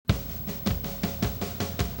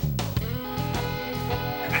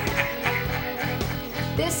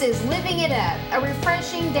This is Living It Up, a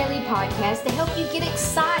refreshing daily podcast to help you get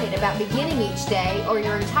excited about beginning each day or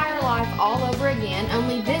your entire life all over again,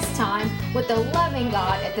 only this time with the loving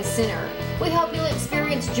God at the center. We hope you'll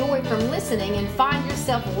experience joy from listening and find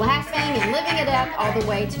yourself laughing and living it up all the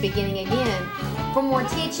way to beginning again. For more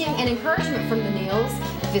teaching and encouragement from the Neals,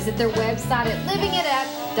 visit their website at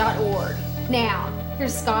livingitup.org. Now,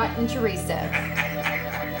 here's Scott and Teresa.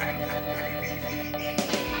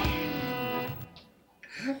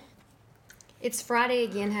 It's Friday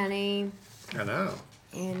again, honey. I know.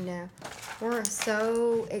 And we're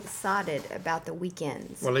so excited about the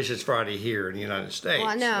weekends. Well, at least it's Friday here in the United States.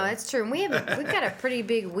 Well, no, it's true. And we've got a pretty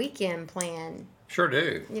big weekend planned. Sure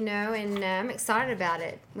do. You know, and I'm excited about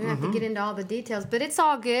it. We don't have to get into all the details, but it's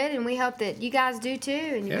all good, and we hope that you guys do too,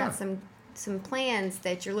 and you got some plans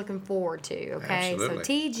that you're looking forward to, okay? Absolutely.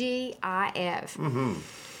 So TGIF.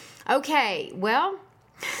 Okay, well,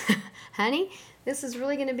 honey, this is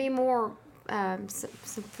really going to be more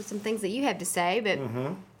some things that you have to say, but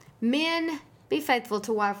men, be faithful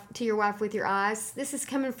to your wife with your eyes. This is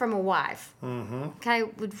coming from a wife. Okay,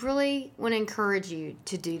 would really want to encourage you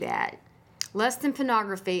to do that. Lust and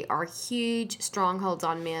pornography are huge strongholds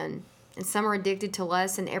on men, and some are addicted to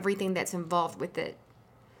lust and everything that's involved with it.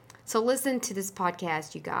 So listen to this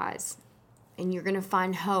podcast, you guys, and you're going to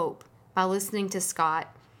find hope by listening to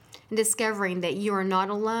Scott and discovering that you are not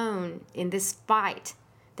alone in this fight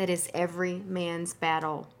that is every man's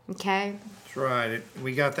battle. Okay? That's right.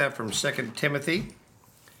 We got that from 2 Timothy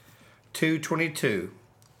 2:22.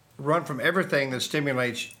 Run from everything that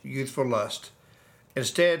stimulates youthful lust.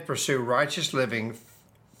 Instead, pursue righteous living,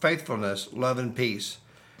 faithfulness, love, and peace.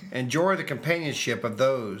 Enjoy the companionship of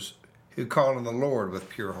those who call on the Lord with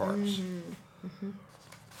pure hearts.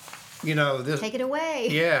 You know, this. Take it away.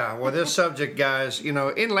 Yeah. Well, this subject, guys, you know,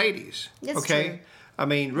 in ladies. That's okay? true. I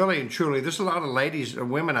mean, really and truly, there's a lot of ladies or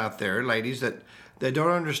women out there, ladies, that don't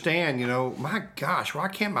understand, you know, my gosh, why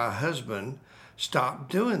can't my husband stop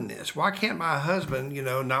doing this? Why can't my husband, you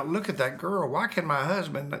know, not look at that girl? Why can't my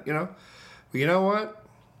husband, you know? Well, you know what?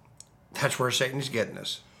 That's where Satan's getting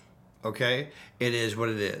us, okay? It is what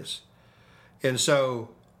it is. And so,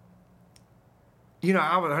 you know,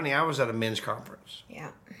 I was at a men's conference. Yeah.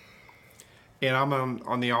 And I'm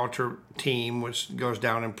on the altar team, which goes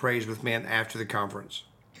down and prays with men after the conference.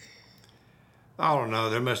 I don't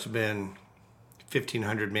know, there must have been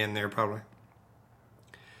 1,500 men there probably.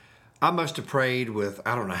 I must have prayed with,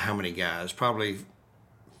 I don't know how many guys, probably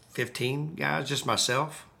 15 guys, just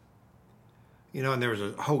myself. You know, and there was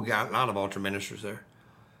a whole lot of altar ministers there.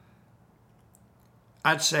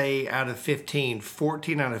 I'd say out of 15,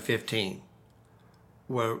 14 out of 15,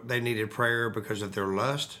 well, they needed prayer because of their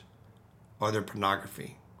lust, or their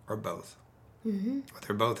pornography, or both. Or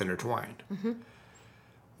they're both intertwined.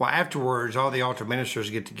 Well, afterwards, all the altar ministers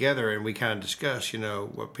get together and we kind of discuss, you know,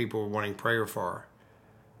 what people were wanting prayer for.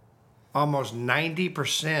 Almost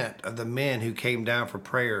 90% of the men who came down for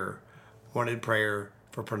prayer wanted prayer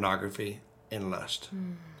for pornography and lust.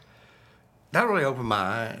 That really opened my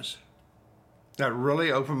eyes. That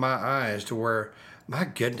really opened my eyes to where, my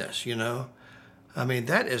goodness, you know, I mean,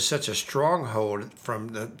 that is such a stronghold from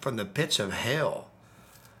the pits of hell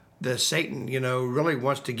that Satan, you know, really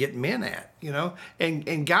wants to get men at, you know.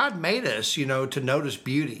 And God made us, you know, to notice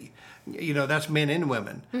beauty. You know, that's men and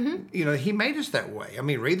women. You know, he made us that way. I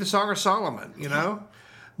mean, read the Song of Solomon, you know.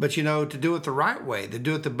 But, you know, to do it the right way, to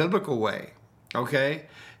do it the biblical way, okay?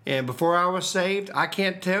 And before I was saved, I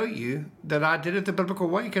can't tell you that I did it the biblical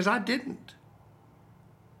way because I didn't.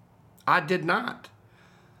 I did not.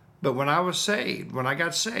 But when I was saved, when I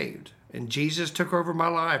got saved, and Jesus took over my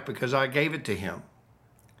life because I gave it to him,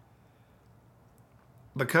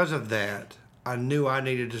 because of that, I knew I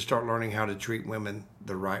needed to start learning how to treat women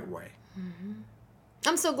the right way.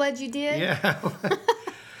 I'm so glad you did. Yeah.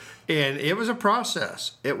 And it was a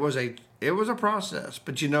process. It was a process.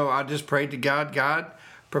 But, you know, I just prayed to God, God,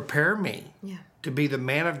 prepare me to be the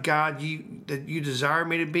man of God that you desire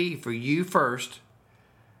me to be, for you first,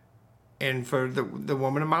 and for the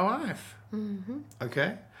woman in my life.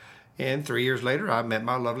 Okay? And 3 years later, I met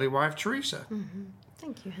my lovely wife, Teresa.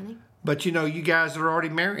 Thank you, honey. But, you know, you guys that are already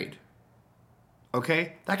married,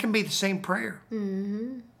 okay? That can be the same prayer.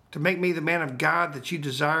 To make me the man of God that you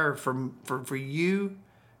desire for you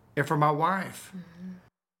and for my wife.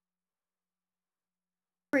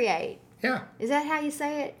 Create. Yeah. Is that how you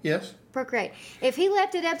say it? Yes. Procreate. If he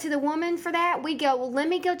left it up to the woman for that, we go, well, let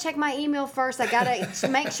me go check my email first. I got to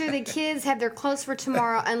make sure the kids have their clothes for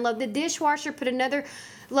tomorrow, unload the dishwasher, put another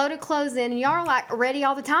load of clothes in, and y'all are like ready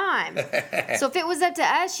all the time. So if it was up to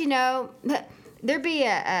us, you know, there'd be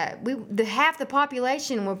the half the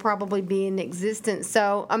population would probably be in existence.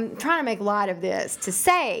 So I'm trying to make light of this to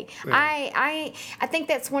say I think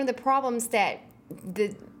that's one of the problems that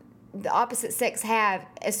the opposite sex have,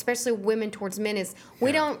 especially women towards men, is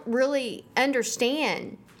we don't really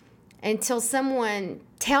understand until someone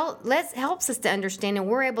helps us to understand, and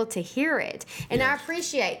we're able to hear it. And I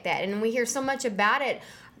appreciate that. And we hear so much about it.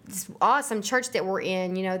 This awesome church that we're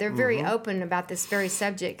in, they're very open about this very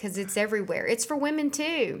subject because it's everywhere. It's for women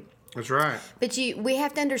too. That's right. But we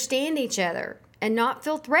have to understand each other and not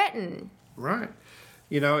feel threatened. Right.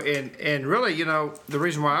 And really, the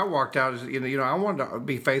reason why I walked out is, I wanted to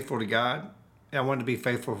be faithful to God, and I wanted to be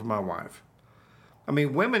faithful for my wife. I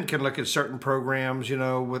mean, women can look at certain programs,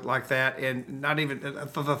 with like that, and not even the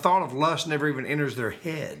thought of lust never even enters their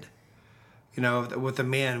head. With the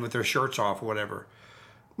men with their shirts off or whatever.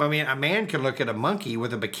 I mean, a man can look at a monkey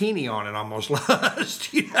with a bikini on and almost lust.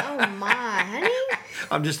 Oh my, honey!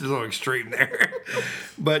 I'm just a little extreme there,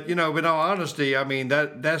 but in all honesty, I mean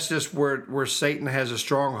that's just where Satan has a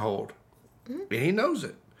stronghold, and he knows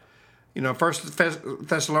it. First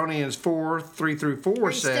Thessalonians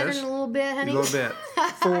 4:3-4 says a little bit, honey. A little bit.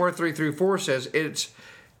 4:3-4 says it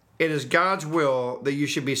is God's will that you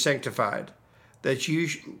should be sanctified, that you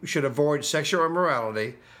should avoid sexual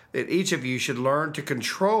immorality, that each of you should learn to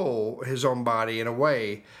control his own body in a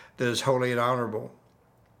way that is holy and honorable.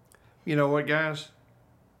 You know what, guys?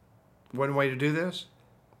 One way to do this,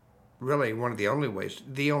 really the only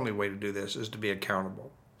way to do this is to be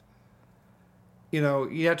accountable.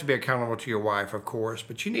 You have to be accountable to your wife, of course,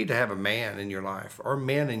 but you need to have a man in your life or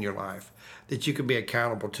men in your life that you can be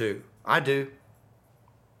accountable to. I do.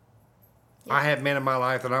 Yeah. I have men in my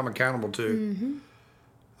life that I'm accountable to. Mm-hmm.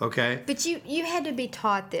 Okay. But you had to be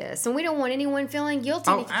taught this, and we don't want anyone feeling guilty.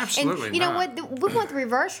 Oh, absolutely. And know what? We want the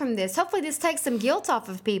reverse from this. Hopefully, this takes some guilt off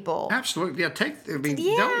of people. Absolutely.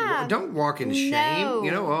 Yeah. Don't walk in shame.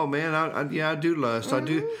 No. Oh man, I do lust. Mm-hmm. I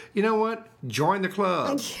do. You know what? Join the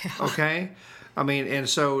club. Yeah. Okay. I mean, and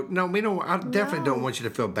so no, we don't. I definitely don't want you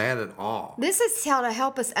to feel bad at all. This is how to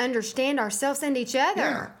help us understand ourselves and each other.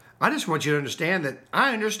 Yeah. I just want you to understand that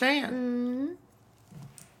I understand.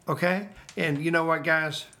 Mm-hmm. Okay? And you know what,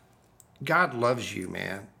 guys? God loves you,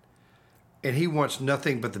 man. And he wants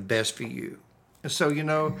nothing but the best for you. And so,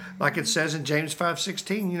 like it says in James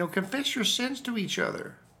 5:16, confess your sins to each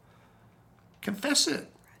other. Confess it,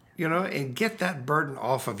 and get that burden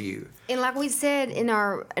off of you. And like we said in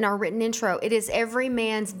our written intro, it is every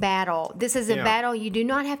man's battle. This is a battle you do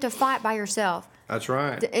not have to fight by yourself. That's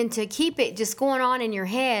right. And to keep it just going on in your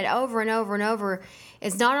head over and over and over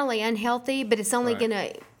is not only unhealthy, but it's only going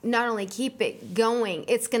to not only keep it going,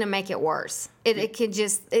 it's going to make it worse.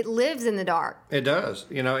 It lives in the dark. It does.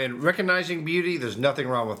 And recognizing beauty, there's nothing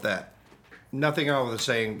wrong with that. Nothing wrong with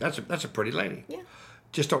saying, that's a pretty lady. Yeah.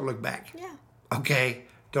 Just don't look back. Yeah. Okay?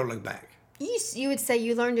 Don't look back. You would say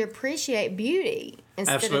you learn to appreciate beauty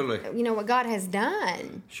instead Absolutely. of what God has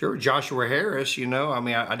done. Sure. Joshua Harris,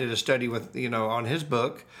 I did a study with, on his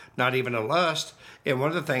book, Not Even a Lust. And one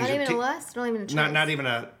of the things... Not even a lust? Not even a trace? Not even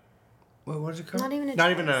a... What is it called? Not even a Not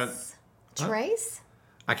trace. even a... Trace?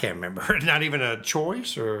 I can't remember. Not even a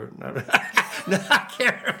choice or... No, I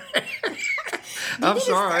can't remember. I'm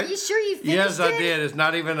sorry. Are you sure you finished Yes, I it? did. It's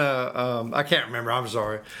not even a... I can't remember. I'm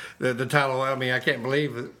sorry. The title, I can't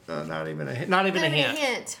believe it. Not even a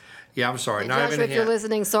hint. Yeah, I'm sorry. Not Joshua, even a if hint. you're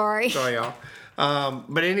listening, sorry. Sorry, y'all.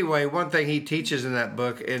 But anyway, one thing he teaches in that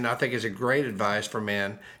book, and I think is a great advice for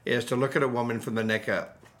men, is to look at a woman from the neck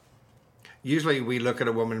up. Usually we look at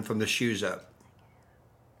a woman from the shoes up.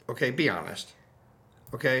 Okay, be honest.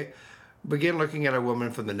 Okay? Begin looking at a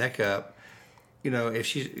woman from the neck up. If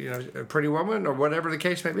she's a pretty woman or whatever the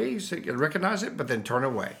case may be, so you can recognize it, but then turn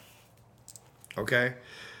away. Okay?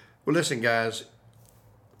 Well, listen, guys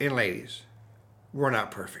and ladies, we're not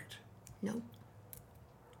perfect. No.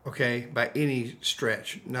 Okay? By any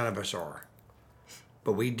stretch, none of us are.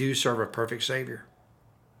 But we do serve a perfect Savior.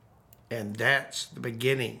 And that's the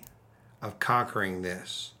beginning of conquering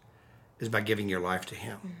this, is by giving your life to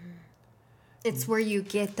Him. Mm-hmm. It's where you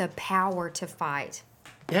get the power to fight.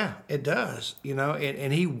 Yeah, it does.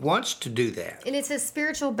 And He wants to do that. And it's a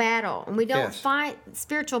spiritual battle. And we don't fight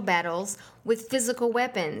spiritual battles with physical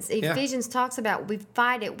weapons. Ephesians talks about we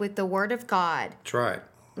fight it with the Word of God. That's right.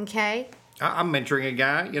 Okay? I'm mentoring a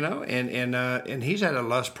guy, and he's had a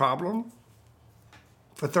lust problem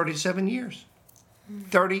for 37 years.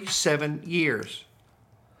 37 years.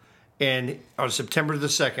 And on September the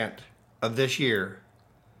 2nd of this year,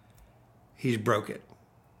 he's broke it.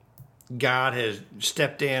 God has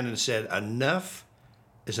stepped in and said, enough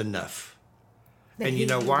is enough. And you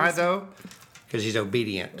know why, though? because he's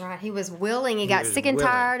obedient. Right. He was willing. He got was sick and willing.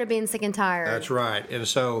 tired of being sick and tired. That's right. And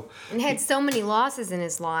so And had so many losses in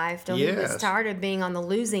his life. He was Yes. tired of being on the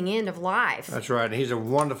losing end of life. that's right. And he's a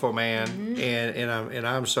wonderful man, and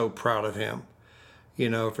I'm so proud of him.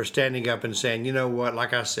 For standing up and saying, you know what?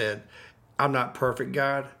 Like I said, I'm not perfect,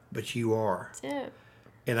 God, but you are, That's it.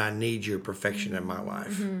 and I need your perfection in my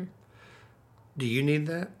life. Do you need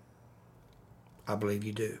that? I believe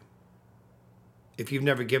you do. If you've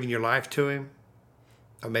never given your life to him,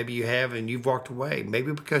 or maybe you have and you've walked away,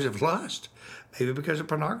 maybe because of lust, maybe because of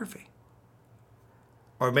pornography.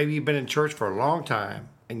 Or maybe you've been in church for a long time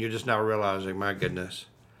and you're just now realizing, my goodness,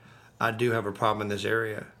 I do have a problem in this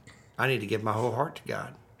area. I need to give my whole heart to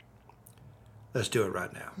God. Let's do it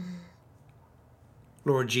right now.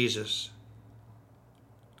 Lord Jesus,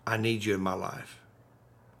 I need you in my life.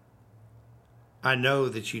 I know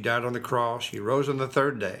that you died on the cross, you rose on the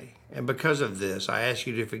third day, and because of this, I ask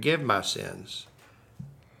you to forgive my sins,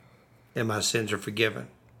 and my sins are forgiven.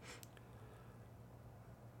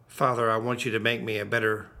 Father, I want you to make me a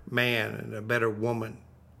better man and a better woman.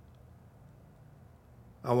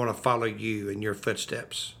 I want to follow you in your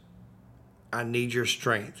footsteps. I need your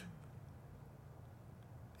strength.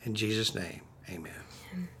 In Jesus' name, amen.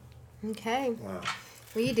 Okay. Wow.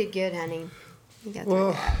 Well, you did good, honey. You got through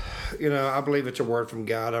Well, that. I believe it's a word from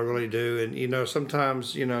God. I really do. And,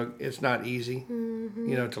 sometimes, it's not easy,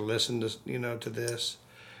 to listen to, to this.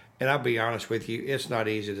 And I'll be honest with you, it's not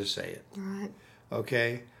easy to say it. Right.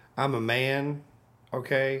 Okay? I'm a man,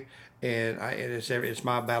 okay? And it's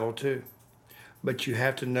my battle too. But you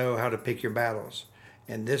have to know how to pick your battles.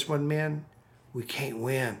 And this one, men, we can't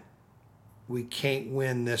win. We can't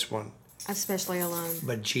win this one. Especially alone.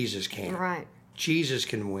 But Jesus can. Right. Jesus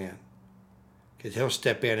can win. Because he'll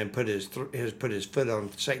step in and put his foot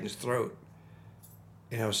on Satan's throat.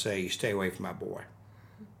 And he'll say, you stay away from my boy.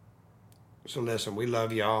 So listen, we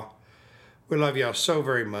love y'all. We love y'all so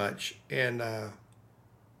very much. And,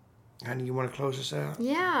 honey, you want to close us out?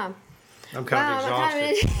 Yeah. I'm kind of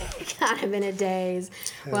exhausted. Kind of in a daze.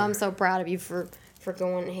 Well, I'm so proud of you for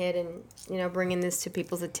going ahead and bringing this to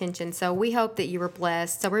people's attention. So we hope that you were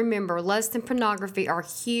blessed. So remember, lust and pornography are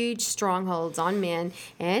huge strongholds on men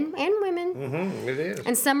and women. Mm-hmm, it is.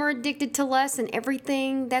 And some are addicted to lust and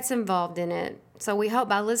everything that's involved in it. So we hope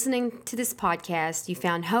by listening to this podcast, you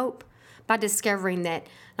found hope by discovering that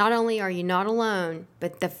not only are you not alone,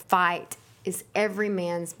 but the fight is every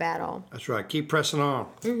man's battle. That's right. Keep pressing on.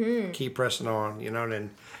 Mm-hmm. Keep pressing on. And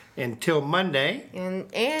until Monday.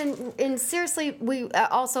 And seriously, we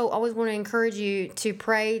also always want to encourage you to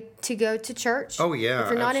pray to go to church. Oh yeah. If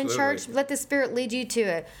you're not absolutely. in church, let the Spirit lead you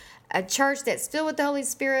to a church that's filled with the Holy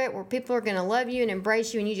Spirit, where people are going to love you and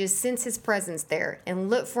embrace you, and you just sense His presence there. And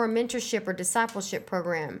look for a mentorship or discipleship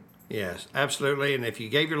program. Yes, absolutely. And if you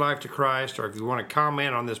gave your life to Christ, or if you want to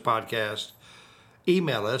comment on this podcast,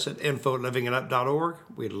 email us at info@livingitup.org.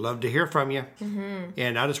 We'd love to hear from you. Mm-hmm.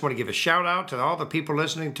 And I just want to give a shout out to all the people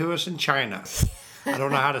listening to us in China. I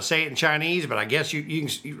don't know how to say it in Chinese, but I guess you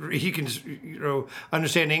can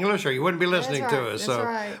understand English, or you wouldn't be listening to us. That's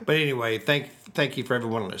right. But anyway, thank you for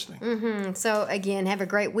everyone listening. Mm-hmm. So again, have a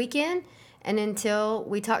great weekend, and until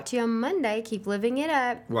we talk to you on Monday, keep living it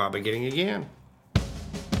up While beginning again.